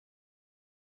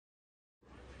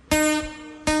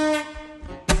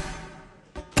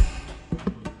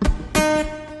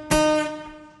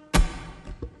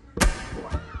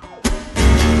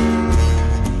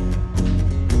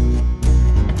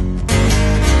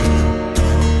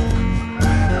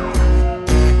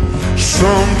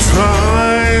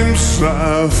Sometimes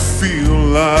I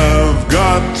feel I've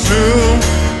got to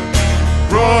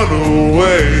run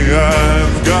away.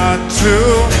 I've got to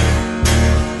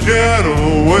get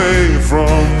away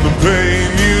from the pain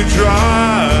you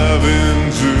drive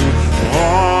into the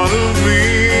heart of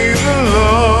me. The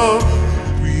love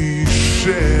we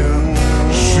share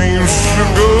seems to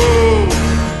go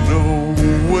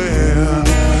nowhere,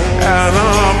 and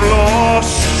I've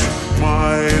lost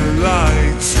my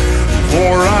light.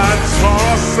 For I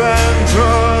toss and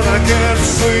turn, I can't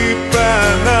sleep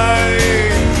at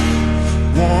night.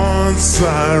 Once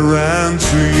I ran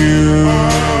to you,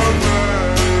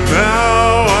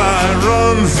 now I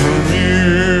run from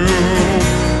you.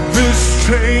 This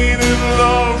tainted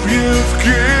love you've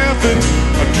given,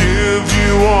 I give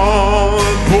you all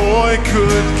a boy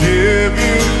could give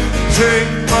you.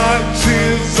 Take my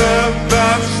tears and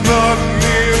that's not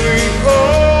nearly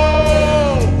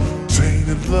all.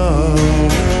 Tainted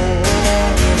love,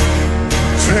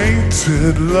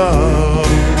 tainted love.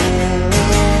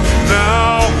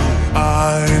 Now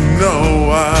I know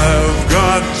I've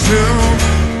got to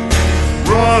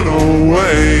run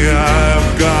away. I've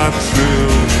got to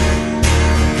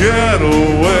get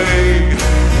away.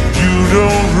 You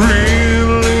don't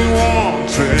really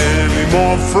want any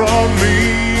more from me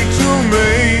to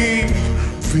make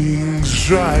things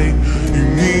right. You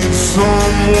need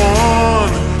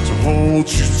someone to hold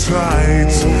you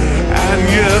tight, and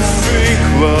you think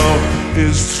love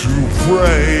is to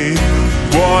pray.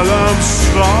 But I'm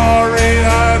sorry,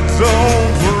 I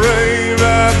don't pray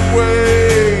that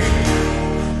way.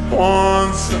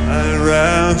 Once I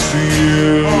ran to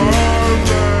you,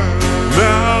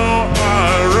 now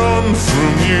I run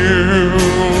from you.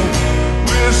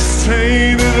 This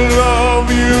tainted love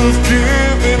you've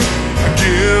given, I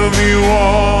give you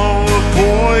all a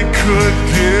boy could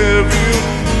give you.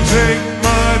 Take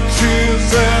my tears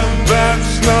and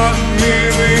that's not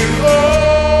nearly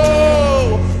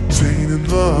all. Tainted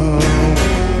love,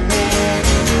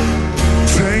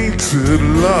 tainted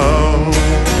love.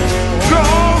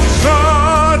 Don't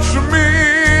touch me,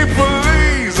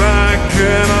 please. I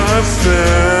cannot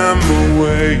stand the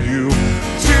way you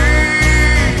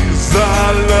tease. I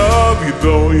love you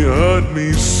though you hurt me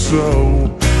so.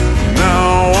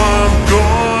 Now I'm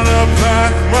gonna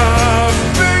pack my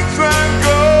things and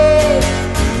go.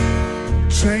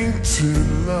 Tainted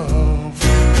love,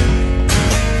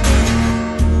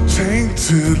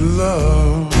 tainted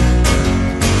love,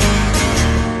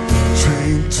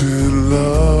 tainted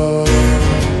love,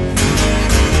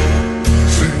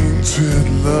 tainted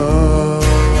love.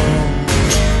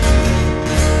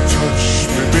 Touch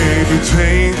me, baby,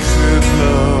 tainted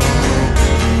love.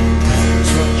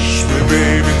 Touch me,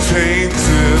 baby,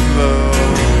 tainted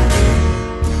love.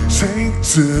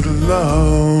 Tainted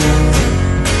love,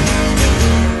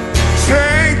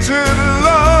 tainted love.